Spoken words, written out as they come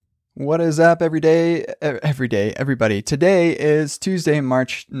What is up everybody? Today is Tuesday,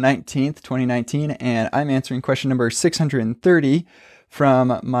 March 19th, 2019, and I'm answering question number 630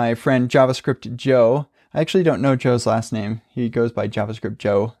 from my friend JavaScript Joe. I actually don't know Joe's last name. He goes by JavaScript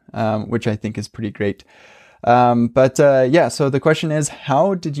Joe, which I think is pretty great. So the question is,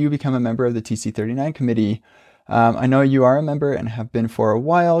 how did you become a member of the TC39 committee? I know you are a member and have been for a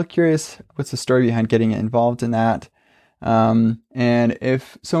while. Curious, what's the story behind getting involved in that? And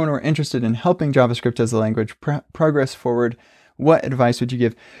if someone were interested in helping JavaScript as a language progress forward, what advice would you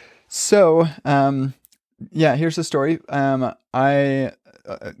give? So, here's the story. The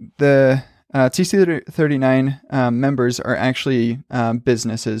TC39 members are actually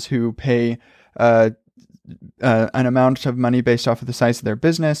businesses who pay an amount of money based off of the size of their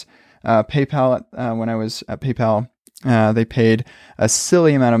business. PayPal, when I was at PayPal, they paid a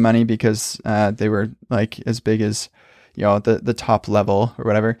silly amount of money because they were like as big as the top level or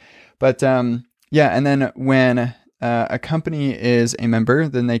whatever. But and then when a company is a member,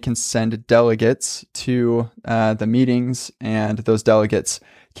 then they can send delegates to the meetings, and those delegates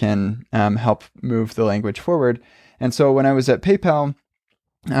can help move the language forward. And so when I was at PayPal,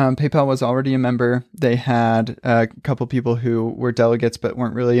 PayPal was already a member. They had a couple people who were delegates but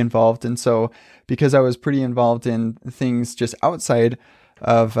weren't really involved. And so because I was pretty involved in things just outside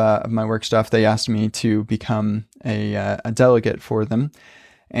of my work stuff, they asked me to become a delegate for them.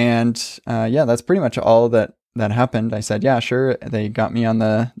 And that's pretty much all that happened. I said, yeah, sure. They got me on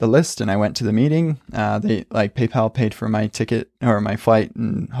the list and I went to the meeting. PayPal paid for my ticket or my flight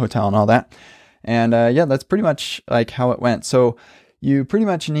and hotel and all that. And that's pretty much like how it went. So you pretty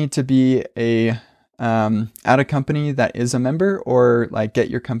much need to be at a company that is a member, or like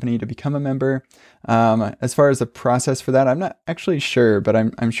get your company to become a member. As far as the process for that, I'm not actually sure, but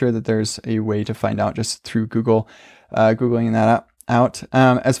I'm sure that there's a way to find out just through Googling that out.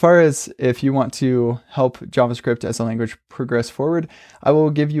 As far as if you want to help JavaScript as a language progress forward, I will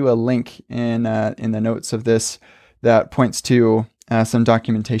give you a link in the notes of this that points to some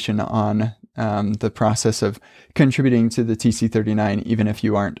documentation on the process of contributing to the TC39, even if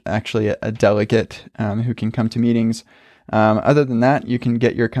you aren't actually a delegate who can come to meetings. Other than that, you can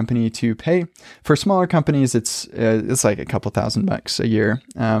get your company to pay. For smaller companies, it's like a couple $1,000 a year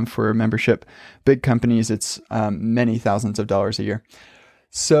for membership. Big companies, it's many thousands of dollars a year.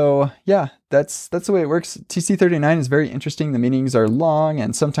 So yeah, that's the way it works. TC39 is very interesting. The meetings are long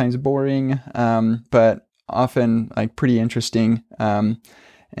and sometimes boring, but often like pretty interesting. There's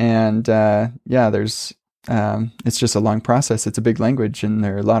it's just a long process. It's a big language and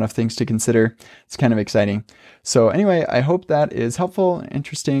there are a lot of things to consider. It's kind of exciting. So anyway, I hope that is helpful,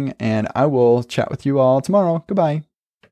 interesting, and I will chat with you all tomorrow. Goodbye.